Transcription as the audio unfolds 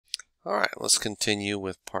All right, let's continue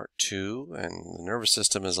with part 2, and the nervous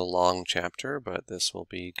system is a long chapter, but this will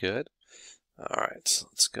be good. All right, so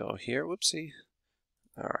let's go here. Whoopsie.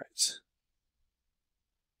 All right.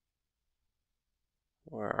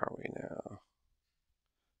 Where are we now?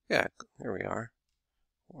 Yeah, here we are.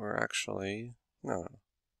 We're actually, no.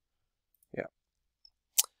 Yeah.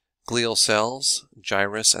 Glial cells,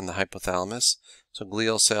 gyrus, and the hypothalamus. So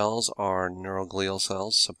glial cells are neuroglial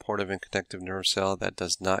cells, supportive and connective nerve cell that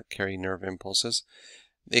does not carry nerve impulses.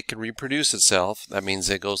 It can reproduce itself. That means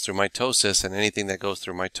it goes through mitosis, and anything that goes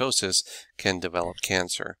through mitosis can develop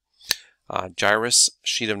cancer. Gyrus,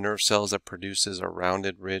 sheet of nerve cells that produces a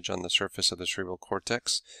rounded ridge on the surface of the cerebral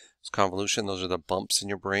cortex. It's convolution. Those are the bumps in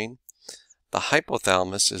your brain. The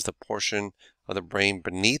hypothalamus is the portion of the brain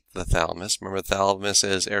beneath the thalamus. Remember, the thalamus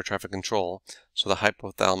is air traffic control, so the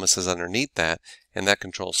hypothalamus is underneath that, and that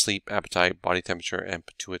controls sleep, appetite, body temperature, and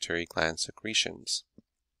pituitary gland secretions.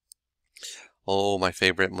 Oh, my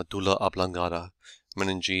favorite, medulla oblongata,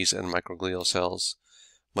 meninges, and microglial cells.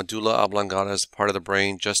 Medulla oblongata is part of the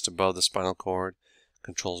brain just above the spinal cord,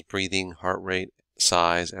 controls breathing, heart rate,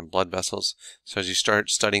 size, and blood vessels. So as you start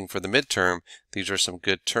studying for the midterm, these are some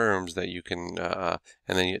good terms that you can, and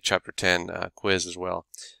then you get chapter 10 quiz as well.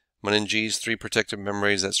 Meninges, 3 protective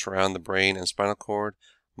membranes that surround the brain and spinal cord.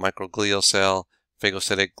 Microglial cell,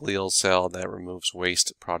 phagocytic glial cell that removes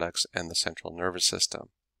waste products, and the central nervous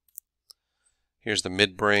system. Here's the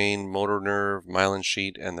midbrain, motor nerve, myelin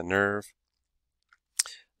sheet, and the nerve.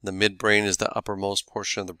 The midbrain is the uppermost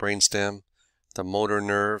portion of the brainstem. The motor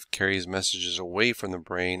nerve carries messages away from the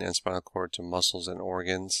brain and spinal cord to muscles and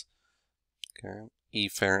organs. Okay.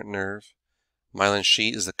 Efferent nerve. Myelin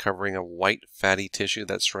sheet is the covering of white fatty tissue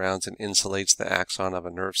that surrounds and insulates the axon of a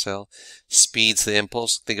nerve cell. Speeds the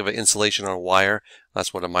impulse. Think of an insulation on a wire.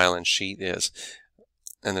 That's what a myelin sheet is.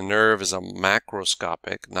 And the nerve is a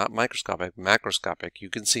macroscopic, not microscopic, macroscopic, you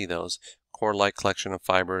can see those, cord-like collection of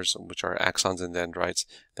fibers, which are axons and dendrites,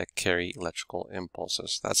 that carry electrical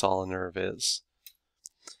impulses. That's all a nerve is.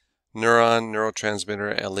 Neuron,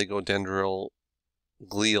 neurotransmitter, oligodendral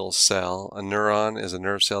glial cell. A neuron is a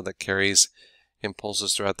nerve cell that carries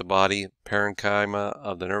impulses throughout the body. Parenchyma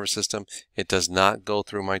of the nervous system. It does not go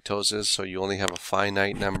through mitosis, so you only have a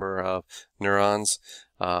finite number of neurons.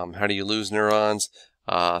 How do you lose neurons?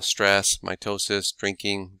 Stress, mitosis,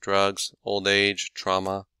 drinking, drugs, old age,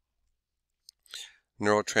 trauma.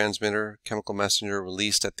 Neurotransmitter, chemical messenger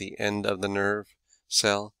released at the end of the nerve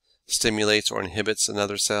cell, stimulates or inhibits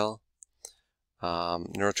another cell.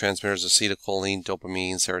 Neurotransmitters, acetylcholine,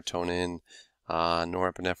 dopamine, serotonin,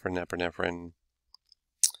 norepinephrine, epinephrine.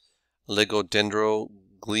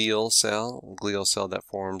 Oligodendroglial cell that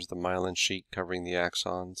forms the myelin sheet covering the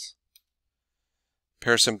axons.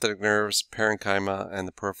 Parasympathetic nerves, parenchyma, and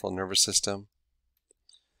the peripheral nervous system.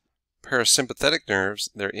 Parasympathetic nerves,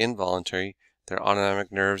 they're involuntary. They're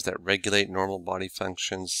autonomic nerves that regulate normal body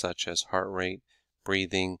functions such as heart rate,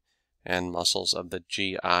 breathing, and muscles of the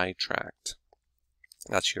GI tract.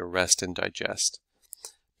 That's your rest and digest.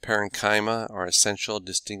 Parenchyma are essential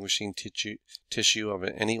distinguishing tissue of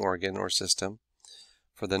any organ or system.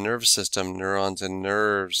 For the nervous system, neurons and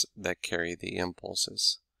nerves that carry the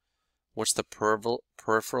impulses. What's the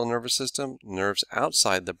peripheral nervous system? Nerves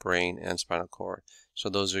outside the brain and spinal cord. So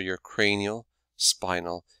those are your cranial,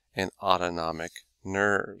 spinal, and autonomic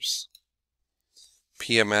nerves.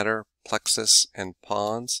 Pia mater, plexus, and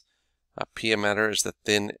pons. Pia mater is the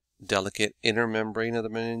thin, delicate inner membrane of the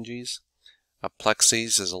meninges. A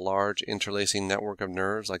plexus is a large interlacing network of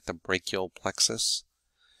nerves like the brachial plexus.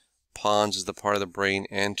 Pons is the part of the brain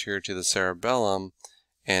anterior to the cerebellum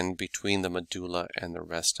and between the medulla and the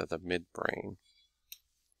rest of the midbrain.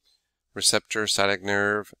 Receptor, sciatic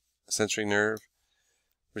nerve, sensory nerve.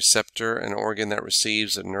 Receptor, an organ that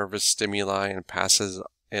receives a nervous stimuli and passes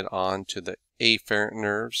it on to the afferent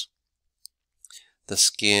nerves. The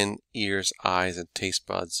skin, ears, eyes, and taste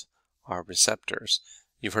buds are receptors.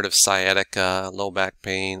 You've heard of sciatica, low back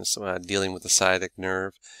pain, dealing with the sciatic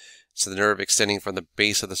nerve. It's the nerve extending from the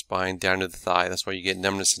base of the spine down to the thigh. That's why you get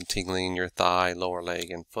numbness and tingling in your thigh, lower leg,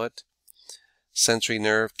 and foot. Sensory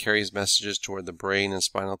nerve carries messages toward the brain and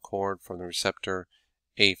spinal cord from the receptor,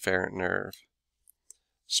 afferent nerve.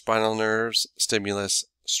 Spinal nerves, stimulus,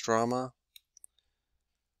 stroma.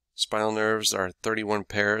 Spinal nerves are 31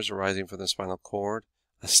 pairs arising from the spinal cord.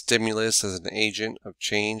 A stimulus is an agent of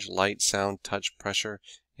change, light, sound, touch, pressure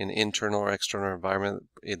in internal or external environment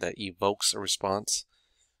that evokes a response.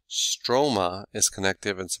 Stroma is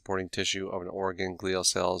connective and supporting tissue of an organ. Glial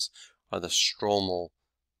cells are the stromal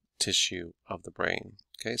tissue of the brain.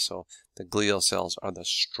 Okay, so the glial cells are the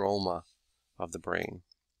stroma of the brain.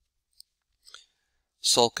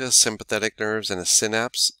 sulcus, sympathetic nerves, and a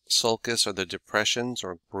synapse. Sulcus are the depressions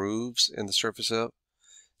or grooves in the surface of.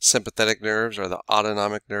 Sympathetic nerves are the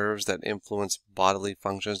autonomic nerves that influence bodily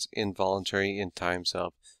functions involuntary in times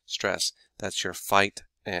of stress. That's your fight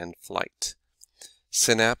and flight.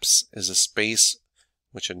 Synapse is a space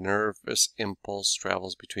which a nervous impulse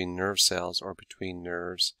travels between nerve cells or between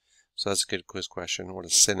nerves. So that's a good quiz question, what a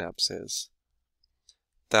synapse is.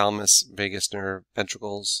 Thalamus, vagus nerve,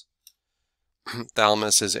 ventricles.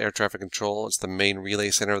 Thalamus is air traffic control. It's the main relay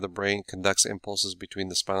center of the brain, conducts impulses between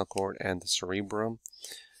the spinal cord and the cerebrum.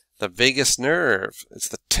 The vagus nerve, it's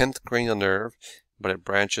the 10th cranial nerve, but it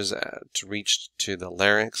branches to reach to the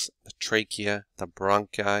larynx, the trachea, the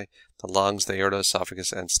bronchi, the lungs, the aorta,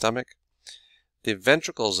 esophagus, and stomach. The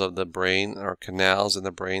ventricles of the brain are canals in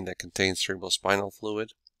the brain that contain cerebrospinal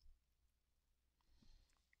fluid.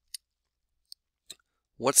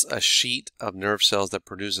 What's a sheet of nerve cells that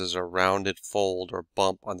produces a rounded fold or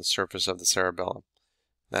bump on the surface of the cerebellum?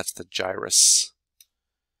 That's the gyrus.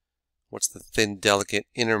 What's the thin, delicate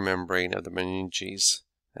inner membrane of the meninges?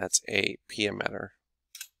 That's a pia mater.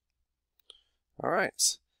 All right,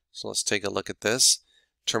 so let's take a look at this.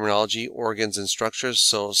 Terminology, organs, and structures.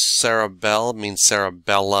 So cerebell means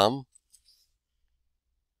cerebellum.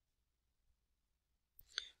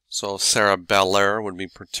 So cerebellar would be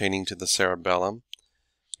pertaining to the cerebellum.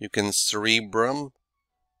 You can cerebrum.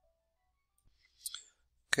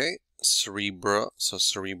 Okay, cerebra, so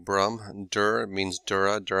cerebrum. Dur means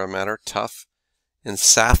dura, dura mater, tough.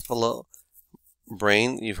 Encephalo,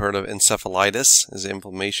 brain. You've heard of encephalitis, is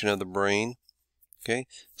inflammation of the brain. Okay,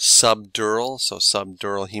 subdural, so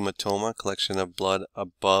subdural hematoma, collection of blood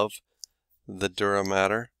above the dura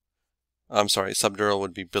mater. I'm sorry, subdural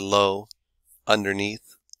would be below,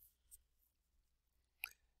 underneath.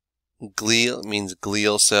 Glial means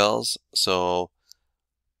glial cells, so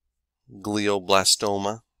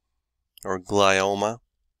glioblastoma or glioma,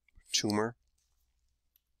 tumor.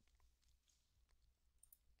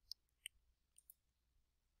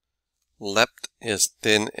 Lept is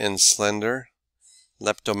thin and slender.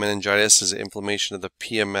 Leptomeningitis is inflammation of the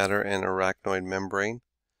pia mater and arachnoid membrane.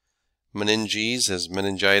 Meninges is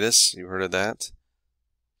meningitis, you've heard of that.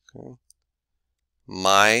 Okay.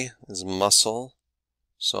 My is muscle.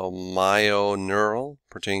 So myoneural,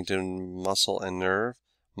 pertaining to muscle and nerve.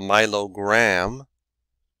 Myelogram,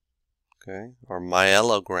 okay, or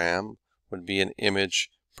myelogram would be an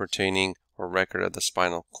image pertaining or record of the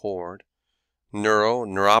spinal cord.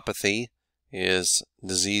 Neuropathy is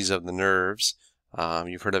disease of the nerves.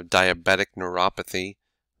 You've heard of diabetic neuropathy.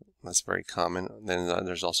 That's very common. Then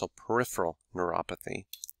there's also peripheral neuropathy.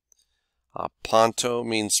 Ponto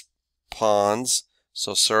means pons.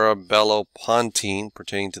 So cerebellopontine,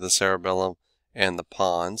 pertaining to the cerebellum and the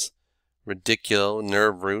pons. Radiculo,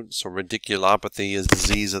 nerve root. So radiculopathy is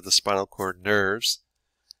disease of the spinal cord nerves.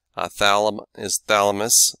 Thalam is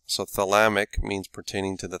thalamus. So thalamic means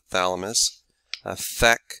pertaining to the thalamus.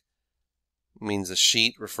 Thec means a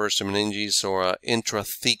sheet, refers to meninges. So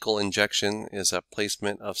intrathecal injection is a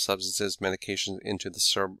placement of substances, medications into the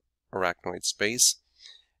subarachnoid space.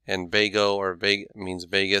 And vago or means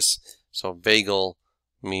vagus. So vagal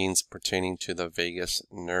means pertaining to the vagus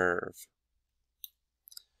nerve.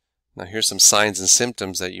 Now here's some signs and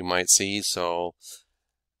symptoms that you might see. So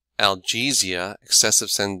analgesia,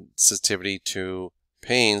 excessive sensitivity to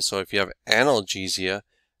pain. So if you have analgesia,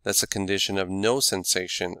 that's a condition of no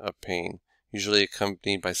sensation of pain, usually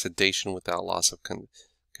accompanied by sedation without loss of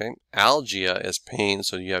okay. Algia is pain,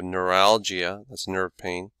 so you have neuralgia, that's nerve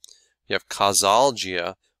pain. You have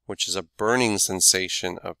causalgia, which is a burning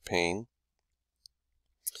sensation of pain.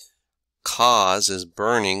 Cause is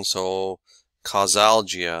burning, so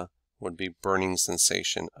causalgia would be burning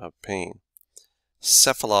sensation of pain.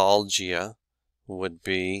 Cephalalgia would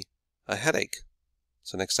be a headache.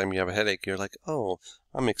 So next time you have a headache, you're like, oh,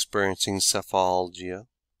 I'm experiencing cephalalgia.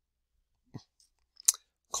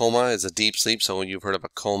 Coma is a deep sleep, so you've heard of a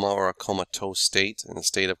coma or a comatose state, in a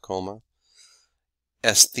state of coma.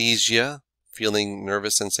 Aesthesia, feeling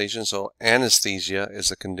nervous sensation. So anesthesia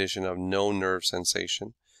is a condition of no nerve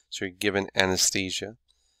sensation. So you're given anesthesia.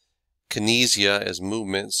 Kinesia is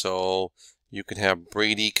movement. So you can have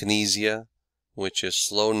bradykinesia, which is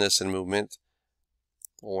slowness in movement,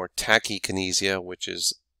 or tachykinesia, which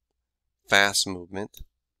is fast movement.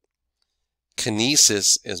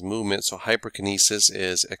 Kinesis is movement. So hyperkinesis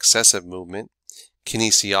is excessive movement.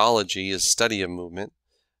 Kinesiology is study of movement.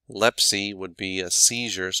 Lepsy would be a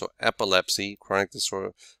seizure, so epilepsy, chronic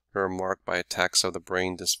disorder marked by attacks of the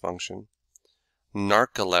brain dysfunction.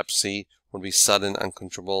 Narcolepsy would be sudden,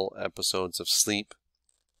 uncontrollable episodes of sleep.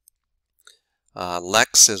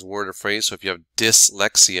 Lex is word or phrase, so if you have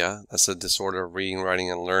dyslexia, that's a disorder of reading, writing,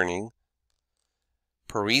 and learning.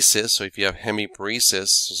 Paresis, so if you have hemiparesis,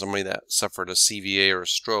 so somebody that suffered a CVA or a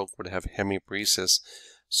stroke would have hemiparesis.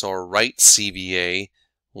 So a right CVA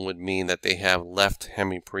would mean that they have left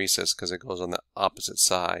hemiparesis because it goes on the opposite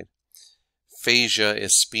side. Phasia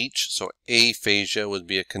is speech, so aphasia would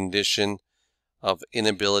be a condition of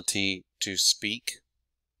inability to speak.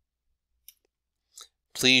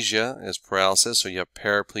 Plegia is paralysis, so you have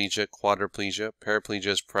paraplegia, quadriplegia. Paraplegia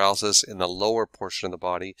is paralysis in the lower portion of the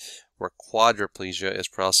body, where quadriplegia is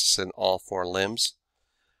paralysis in all 4 limbs.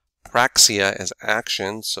 Praxia is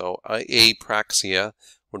action, so apraxia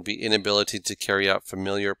would be inability to carry out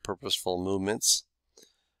familiar, purposeful movements.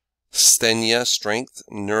 Sthenia, strength.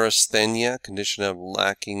 Neurasthenia, condition of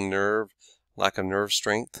lack of nerve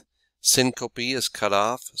strength. Syncope is cut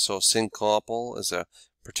off, so syncopal is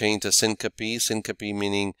pertaining to syncope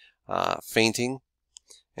meaning fainting.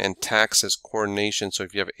 And tax is coordination, so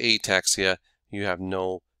if you have ataxia, you have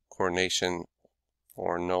no coordination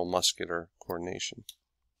or no muscular coordination.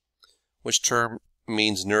 Which term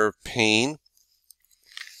means nerve pain?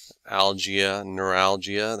 Algia,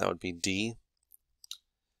 neuralgia, that would be D.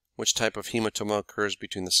 Which type of hematoma occurs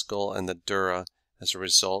between the skull and the dura as a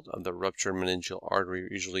result of the ruptured meningeal artery,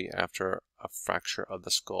 usually after a fracture of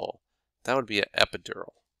the skull? That would be an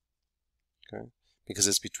epidural, okay? Because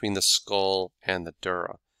it's between the skull and the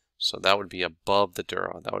dura. So that would be above the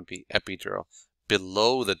dura. That would be epidural.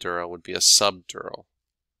 Below the dura would be a subdural.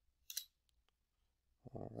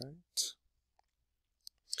 All right.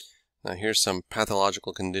 Now here's some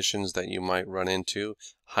pathological conditions that you might run into.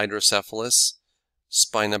 Hydrocephalus,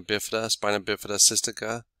 spina bifida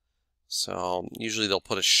cystica. So usually they'll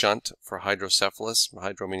put a shunt for hydrocephalus.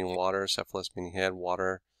 Hydro meaning water, cephalus meaning head,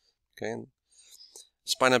 water. Okay.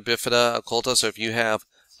 Spina bifida occulta. So if you have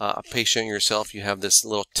a patient yourself, you have this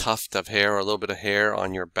little tuft of hair or a little bit of hair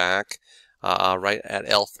on your back, right at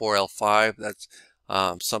L4, L5. That's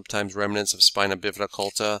sometimes remnants of spina bifida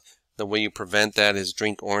occulta. The way you prevent that is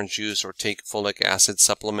drink orange juice or take folic acid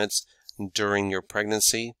supplements during your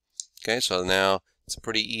pregnancy. Okay, so now it's a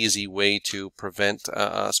pretty easy way to prevent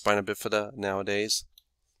spina bifida nowadays.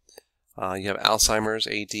 You have Alzheimer's,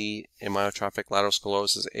 AD, amyotrophic lateral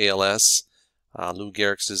sclerosis, ALS, Lou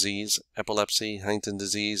Gehrig's disease, epilepsy, Huntington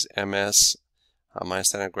disease, MS,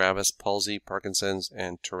 myasthenia gravis, palsy, Parkinson's,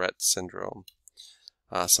 and Tourette's syndrome.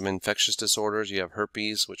 Some infectious disorders, you have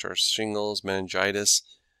herpes, which are shingles, meningitis,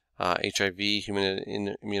 HIV,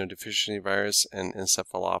 human immunodeficiency virus, and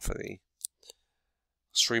encephalopathy.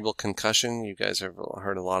 Cerebral concussion, you guys have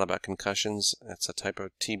heard a lot about concussions. It's a type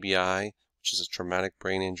of TBI, which is a traumatic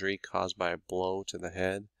brain injury caused by a blow to the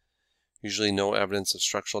head. Usually no evidence of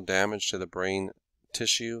structural damage to the brain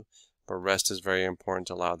tissue, but rest is very important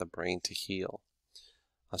to allow the brain to heal.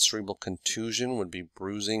 A cerebral contusion would be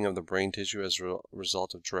bruising of the brain tissue as a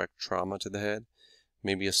result of direct trauma to the head.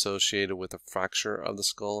 May be associated with a fracture of the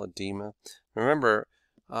skull, edema. Remember,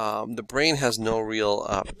 the brain has no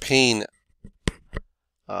real pain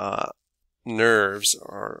nerves,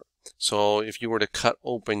 so if you were to cut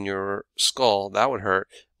open your skull, that would hurt,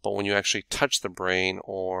 but when you actually touch the brain,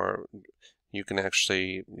 or you can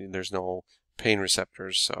actually, there's no pain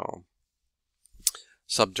receptors. So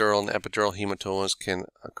subdural and epidural hematomas can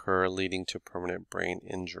occur, leading to permanent brain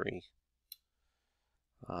injury.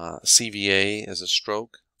 CVA is a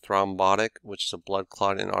stroke. Thrombotic, which is a blood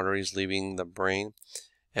clot in arteries leaving the brain.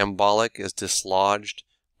 Embolic is dislodged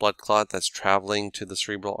blood clot that's traveling to the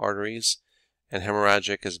cerebral arteries. And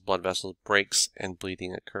hemorrhagic is blood vessel breaks and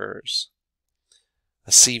bleeding occurs.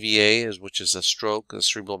 A CVA which is a stroke, a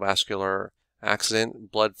cerebral vascular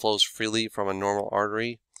accident. Blood flows freely from a normal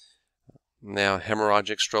artery. Now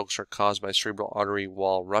hemorrhagic strokes are caused by cerebral artery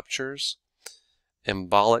wall ruptures.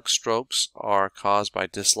 Embolic strokes are caused by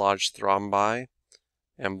dislodged thrombi,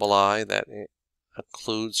 emboli that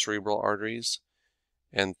occlude cerebral arteries,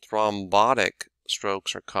 and thrombotic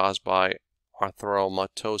strokes are caused by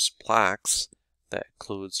arthromatosis plaques that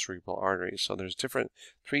occlude cerebral arteries. So there's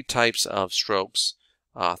 3 types of strokes: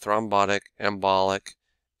 thrombotic, embolic,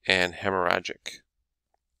 and hemorrhagic.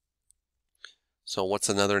 So what's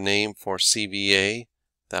another name for CVA?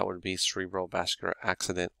 That would be cerebral vascular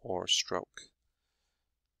accident or stroke.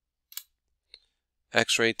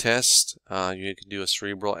 X-ray test, you could do a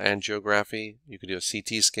cerebral angiography, you could do a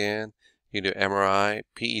CT scan, you could do MRI,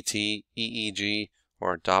 PET, EEG,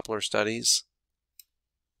 or Doppler studies.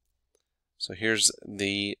 So here's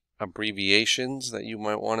the abbreviations that you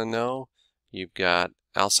might want to know. You've got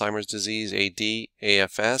Alzheimer's disease, AD,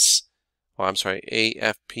 AFS,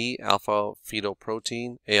 AFP,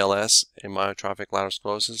 alpha-fetoprotein, ALS, amyotrophic lateral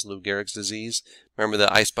sclerosis, Lou Gehrig's disease. Remember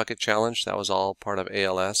the ice bucket challenge? That was all part of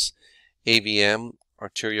ALS. AVM,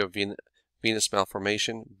 arteriovenous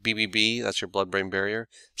malformation. BBB, that's your blood-brain barrier.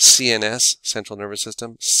 CNS, central nervous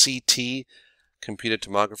system. CT, computed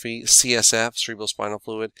tomography. CSF, cerebrospinal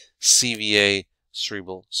fluid. CVA,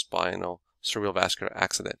 cerebrovascular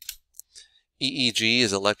accident. EEG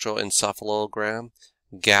is electroencephalogram.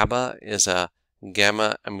 GABA is a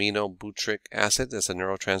gamma-aminobutyric acid. That's a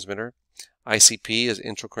neurotransmitter. ICP is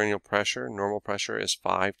intracranial pressure. Normal pressure is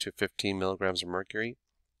 5 to 15 milligrams of mercury.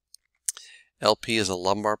 LP is a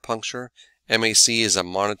lumbar puncture. MAC is a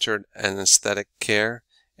monitored anesthetic care.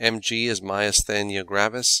 MG is myasthenia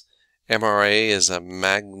gravis. MRA is a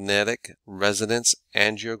magnetic resonance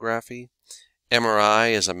angiography.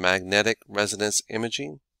 MRI is a magnetic resonance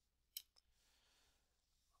imaging.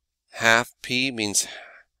 Half P means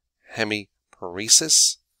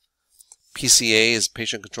hemiparesis. PCA is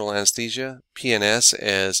patient controlled anesthesia. PNS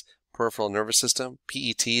is peripheral nervous system.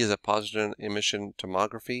 PET is a positive emission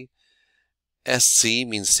tomography. SC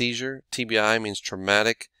means seizure. TBI means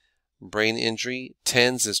traumatic brain injury.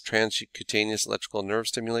 TENS is transcutaneous electrical nerve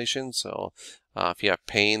stimulation. So if you have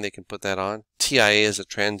pain, they can put that on. TIA is a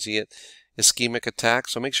transient ischemic attack.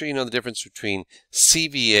 So make sure you know the difference between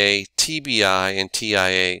CVA, TBI, and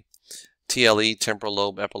TIA. TLE, temporal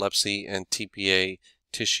lobe epilepsy, and TPA,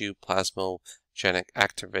 tissue plasmogenic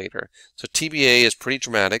activator. So TBA is pretty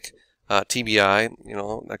dramatic. TBI,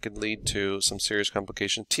 that could lead to some serious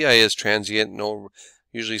complications. TIA is transient.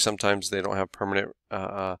 Usually sometimes they don't have permanent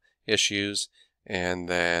issues. And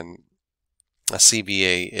then a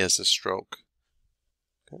CVA is a stroke.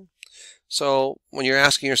 Okay. So when you're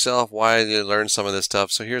asking yourself why did you learn some of this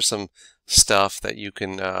stuff, so here's some stuff that you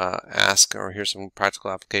can ask, or here's some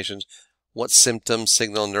practical applications. What symptoms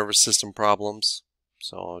signal nervous system problems?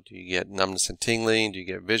 So do you get numbness and tingling? Do you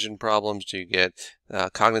get vision problems? Do you get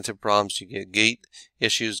cognitive problems? Do you get gait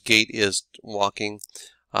issues? Gait is walking.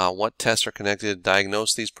 What tests are connected to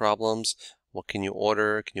diagnose these problems? What can you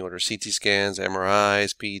order? Can you order CT scans,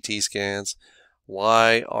 MRIs, PET scans?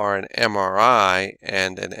 Why are an MRI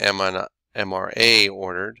and an MRA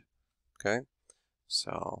ordered? Okay,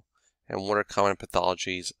 so, and what are common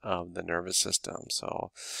pathologies of the nervous system?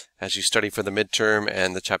 So as you study for the midterm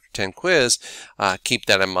and the Chapter 10 quiz, keep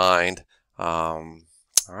that in mind. All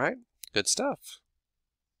right, good stuff.